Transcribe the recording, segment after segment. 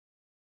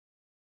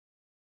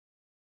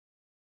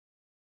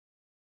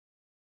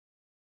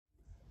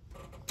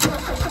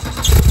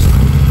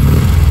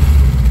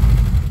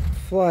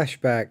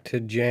Flashback to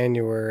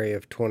January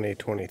of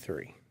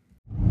 2023.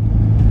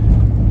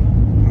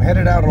 I'm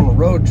headed out on a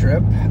road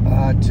trip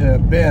to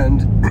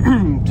Bend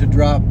to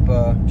drop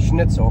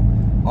Schnitzel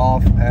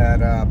off at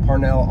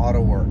Parnell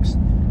Autowerks.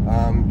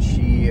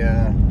 She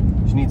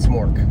needs some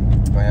work,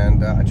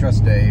 and I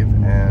trust Dave,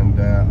 and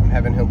I'm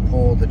having him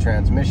pull the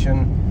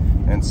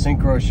transmission, and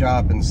Syncro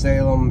shop in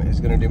Salem is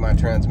going to do my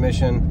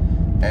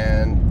transmission,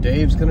 and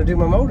Dave's going to do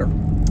my motor.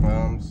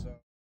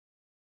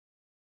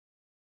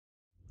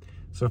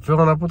 So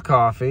filling up with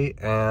coffee,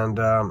 and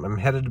I'm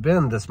headed to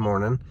Bend this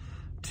morning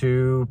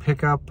to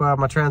pick up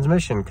my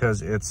transmission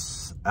because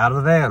it's out of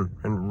the van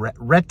and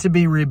ready to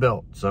be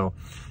rebuilt. So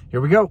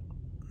here we go.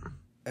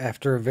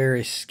 After a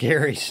very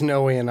scary,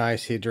 snowy and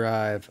icy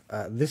drive,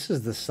 this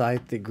is the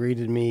sight that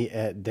greeted me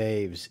at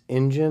Dave's.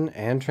 Engine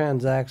and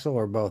transaxle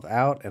are both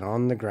out and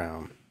on the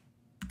ground.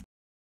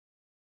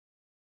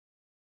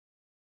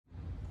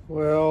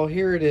 Well,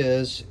 here it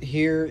is.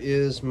 Here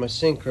is my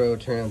Syncro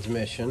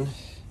transmission.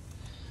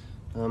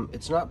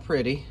 It's not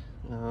pretty.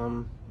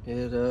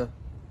 It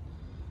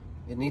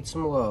needs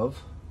some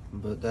love,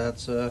 but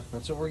that's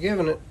what we're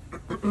giving it.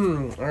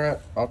 All right,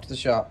 off to the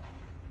shop.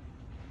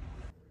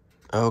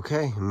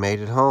 Okay,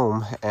 made it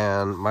home,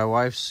 and my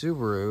wife's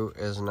Subaru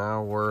is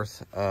now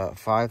worth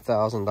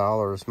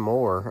 $5,000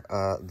 more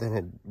than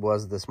it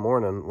was this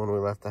morning when we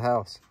left the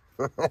house.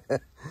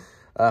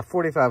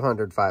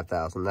 4,500,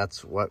 5,000.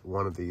 That's what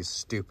one of these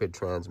stupid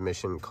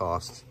transmission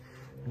costs,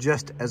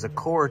 just as a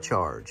core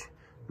charge.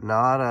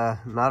 Not a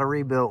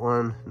rebuilt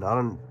one, not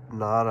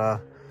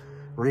a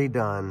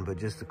redone, but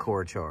just a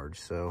core charge.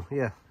 So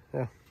yeah,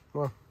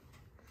 well.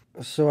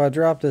 So I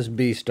dropped this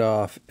beast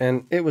off,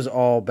 and it was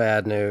all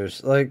bad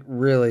news, like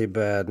really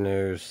bad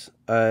news.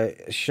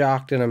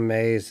 Shocked and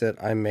amazed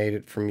that I made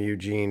it from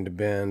Eugene to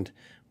Bend,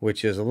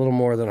 which is a little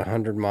more than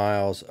 100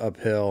 miles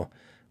uphill,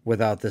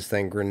 without this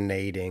thing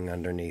grenading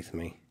underneath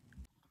me.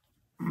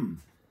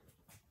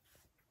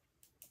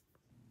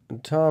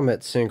 Tom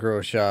at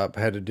Syncro shop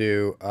had to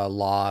do a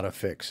lot of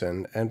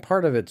fixing, and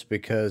part of it's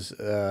because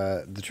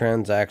the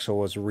transaxle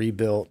was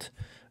rebuilt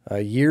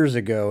years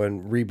ago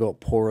and rebuilt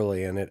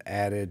poorly, and it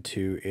added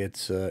to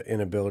its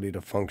inability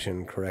to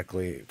function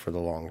correctly for the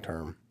long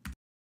term.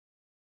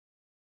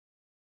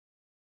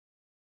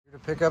 Here to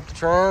pick up the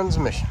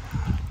transmission.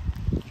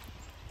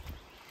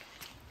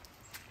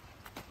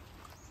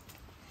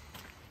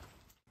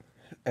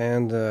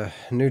 And the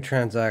new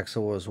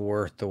transaxle was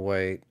worth the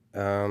wait.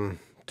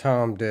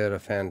 Tom did a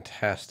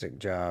fantastic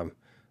job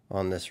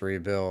on this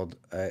rebuild,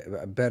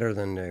 better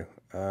than new.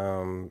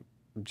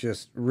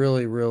 Just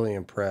really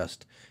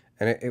impressed.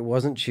 And it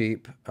wasn't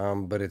cheap,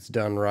 but it's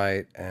done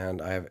right,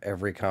 and I have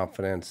every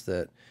confidence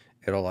that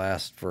it'll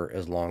last for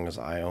as long as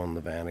I own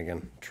the van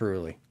again.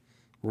 Truly.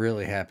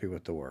 Really happy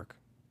with the work.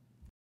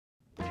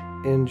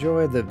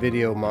 Enjoy the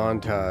video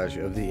montage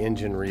of the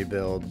engine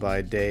rebuild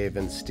by Dave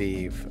and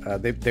Steve.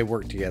 They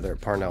work together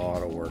at Parnell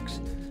Autowerks,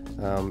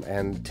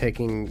 and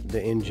taking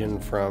the engine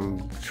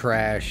from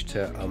trash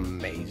to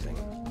amazing.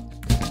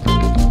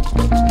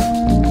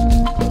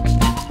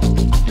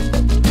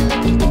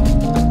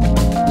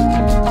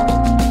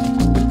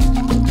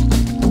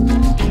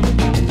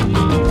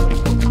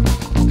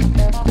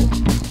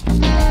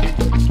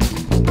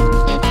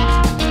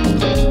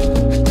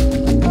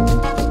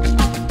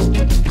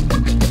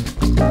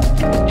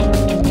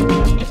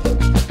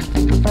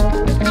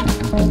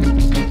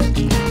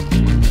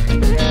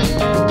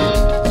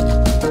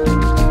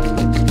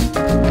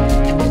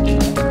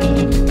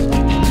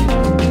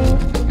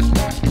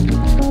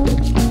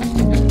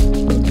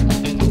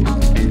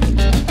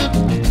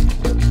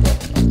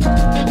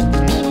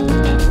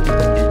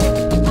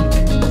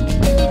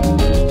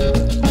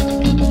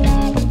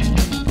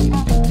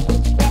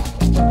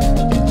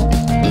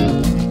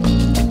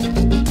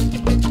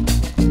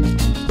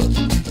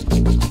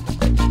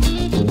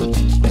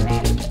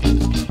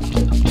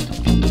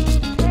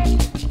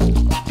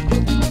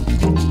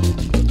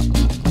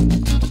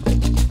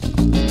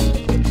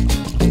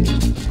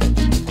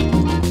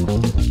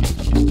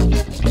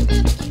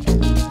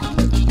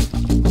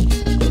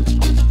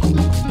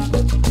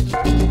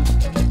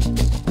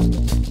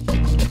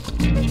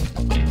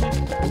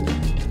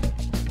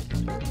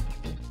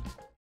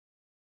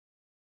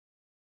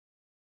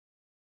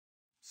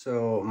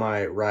 So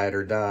my ride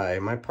or die,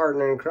 my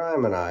partner in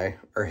crime and I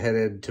are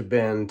headed to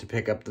Bend to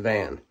pick up the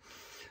van.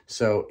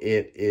 So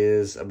it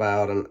is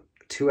about a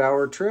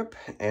 2-hour trip,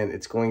 and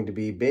it's going to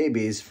be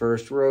baby's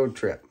first road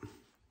trip.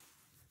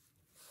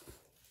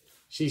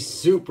 She's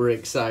super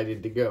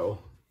excited to go.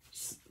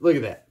 Look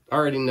at that,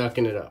 already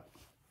knucking it up.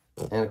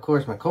 And of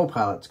course my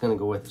co-pilot's gonna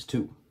go with us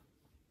too.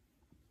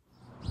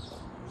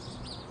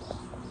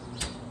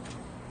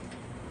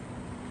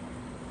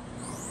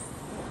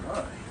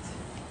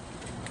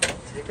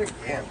 Take a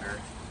gander.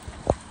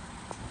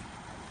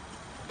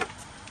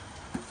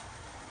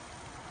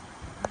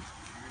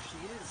 Here she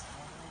is.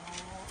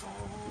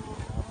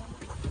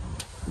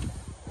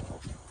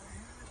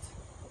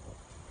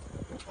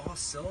 All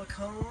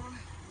silicone,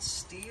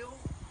 steel.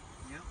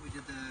 Yeah, we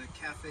did the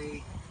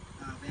cafe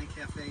Van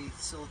Cafe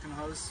silicone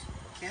hose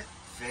kit.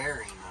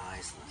 Very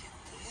nice. Look at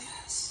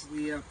this.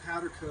 We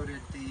powder coated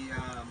the,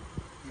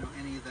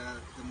 any of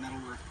the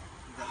metalwork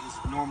that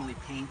was normally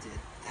painted.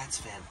 That's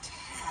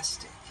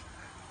fantastic.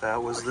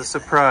 That was the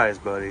surprise,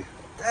 buddy.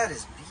 That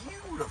is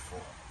beautiful.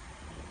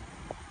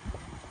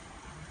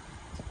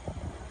 Oh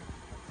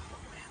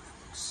man, that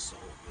looks so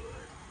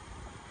good.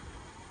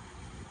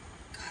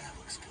 God, that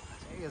looks good.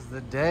 Today is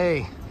the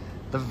day.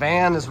 The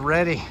van is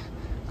ready.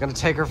 I'm gonna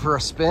take her for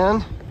a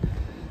spin.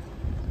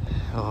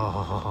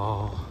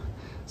 Oh,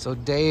 so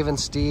Dave and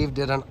Steve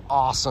did an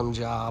awesome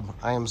job.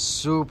 I am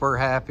super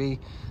happy.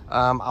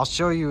 I'll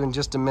show you in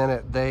just a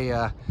minute. They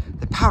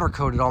powder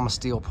coated all my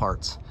steel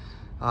parts.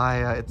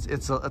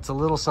 It's a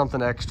little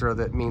something extra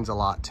that means a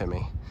lot to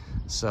me.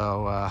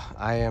 So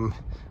I'm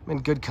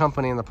in good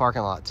company in the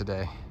parking lot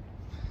today.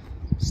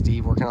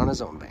 Steve working on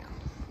his own van.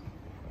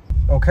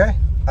 Okay,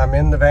 I'm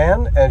in the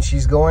van and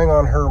she's going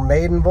on her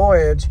maiden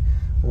voyage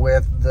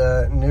with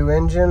the new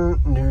engine,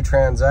 new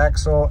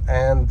transaxle,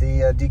 and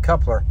the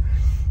decoupler.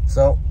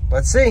 So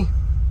let's see.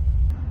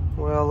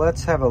 Well,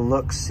 let's have a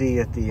look-see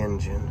at the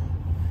engine.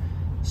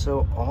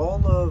 So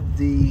all of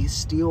the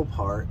steel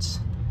parts,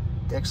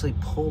 they actually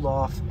pulled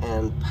off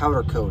and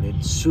powder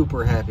coated.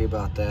 Super happy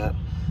about that.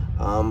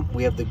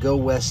 We have the Go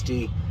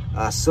Westy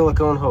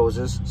silicone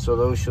hoses, so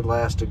those should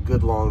last a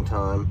good long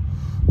time.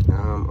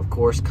 Of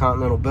course,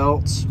 Continental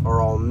belts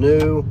are all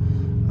new.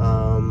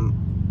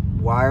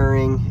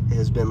 Wiring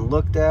has been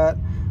looked at.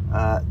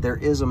 There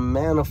is a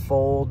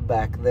manifold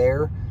back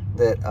there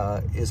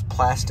that is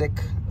plastic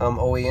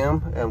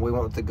OEM, and we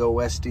went with the Go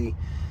Westy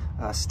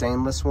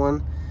stainless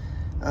one.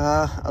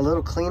 A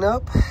little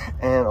cleanup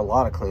and a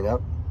lot of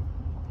cleanup,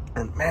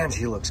 and man,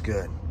 she looks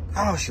good.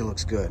 Oh, she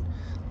looks good.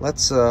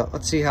 Let's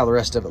see how the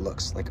rest of it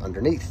looks like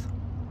underneath.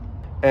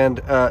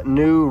 And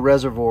new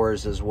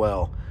reservoirs as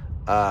well.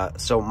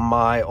 So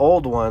my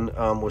old one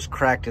was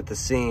cracked at the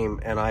seam,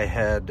 and I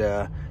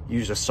had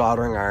used a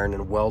soldering iron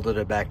and welded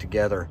it back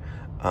together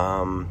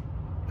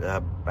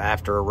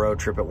after a road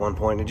trip at one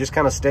point. It just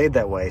kind of stayed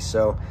that way.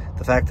 So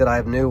the fact that I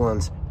have new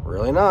ones,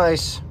 really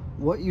nice.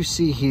 What you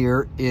see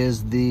here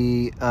is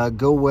the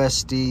Go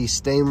Westy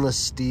stainless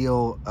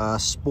steel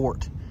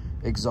Sport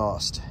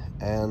exhaust.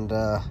 And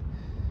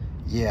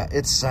yeah,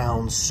 it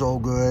sounds so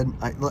good.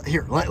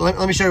 Here,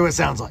 let me show you what it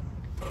sounds like.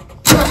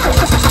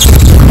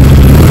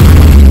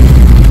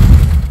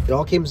 It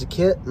all came as a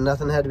kit.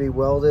 Nothing had to be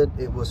welded.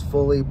 It was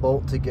fully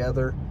bolt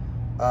together.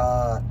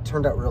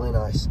 Turned out really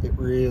nice. It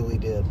really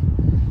did.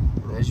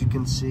 And as you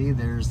can see,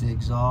 there's the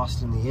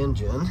exhaust and the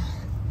engine.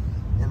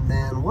 And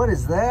then what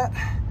is that?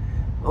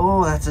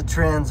 Oh, that's a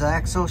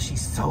transaxle.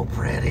 She's so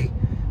pretty.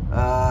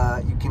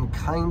 You can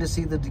kind of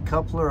see the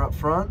decoupler up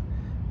front,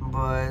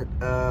 but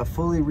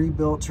fully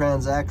rebuilt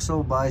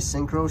transaxle by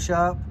Syncro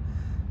shop.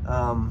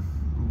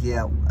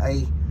 Yeah,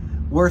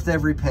 worth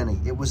every penny.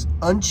 It was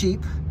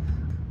uncheap,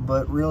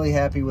 but really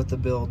happy with the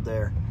build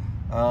there.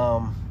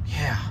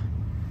 Yeah.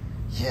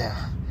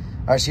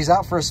 All right, she's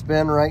out for a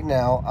spin right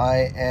now.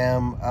 I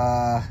am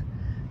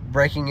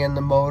breaking in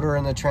the motor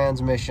and the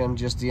transmission,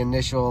 just the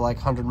initial like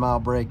 100-mile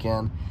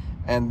break-in.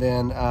 And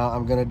then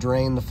I'm gonna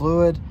drain the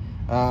fluid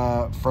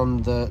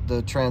from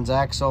the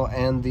transaxle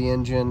and the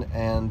engine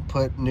and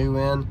put new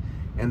in.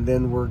 And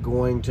then we're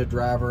going to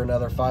drive her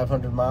another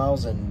 500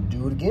 miles and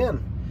do it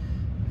again.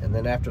 And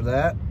then after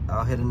that,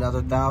 I'll hit another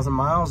 1,000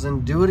 miles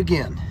and do it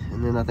again.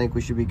 And then I think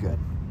we should be good.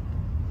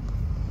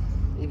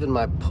 Even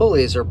my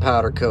pulleys are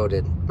powder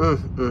coated.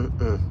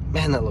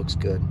 Man, that looks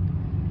good.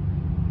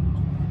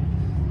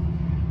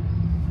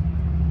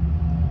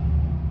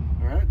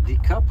 All right,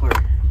 decoupler.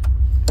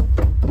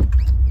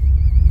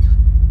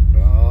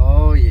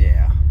 Oh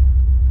yeah.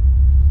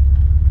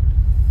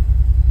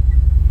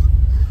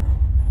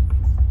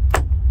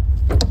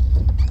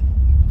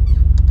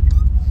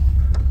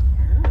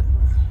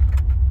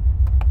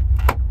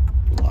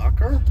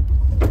 Locker.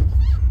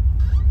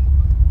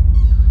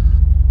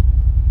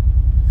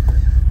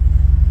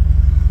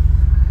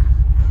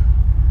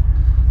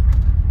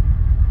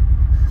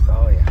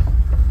 Oh yeah.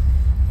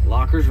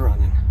 Locker's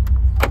running.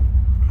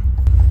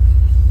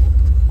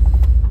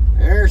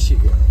 There she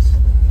goes.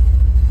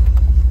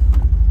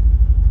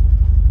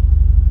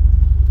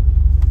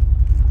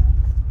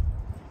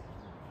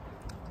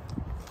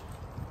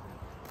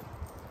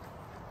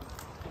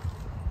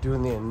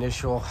 Doing the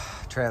initial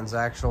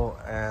transaxle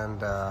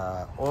and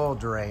oil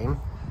drain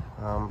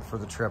for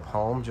the trip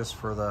home, just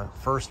for the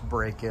first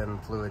break-in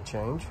fluid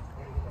change.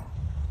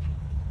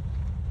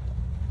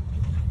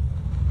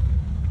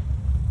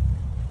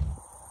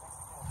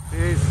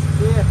 Peace.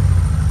 Yeah.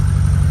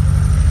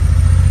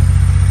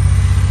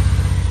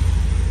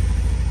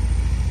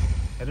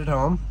 Headed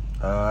home.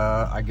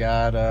 I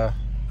got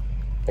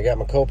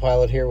my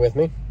co-pilot here with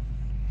me.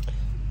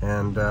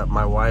 And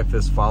my wife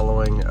is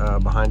following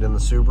behind in the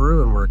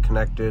Subaru, and we're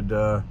connected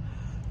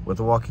with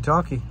the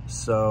walkie-talkie.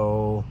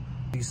 So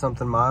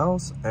 20-something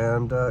miles,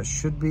 and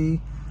should be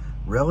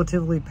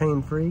relatively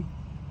pain-free.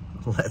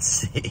 Let's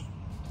see.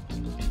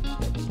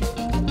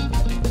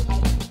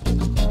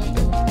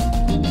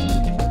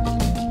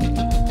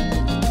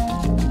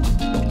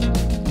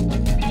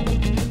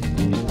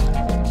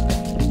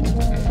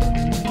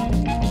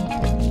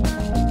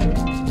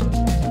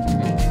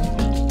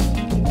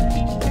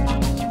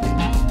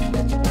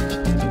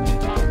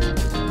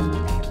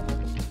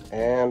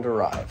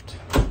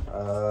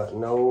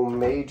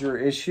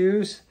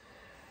 issues.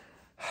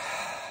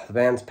 The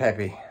van's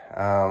peppy.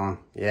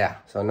 Yeah,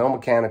 so no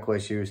mechanical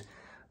issues.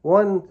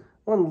 One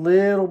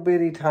little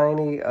bitty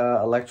tiny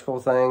electrical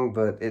thing,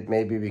 but it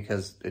may be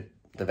because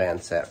the van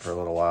sat for a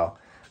little while.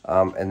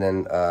 And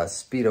then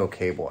speedo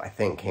cable, I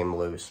think, came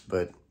loose.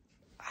 But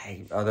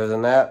other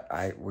than that,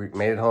 we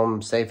made it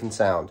home safe and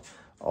sound,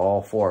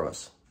 all 4 of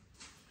us.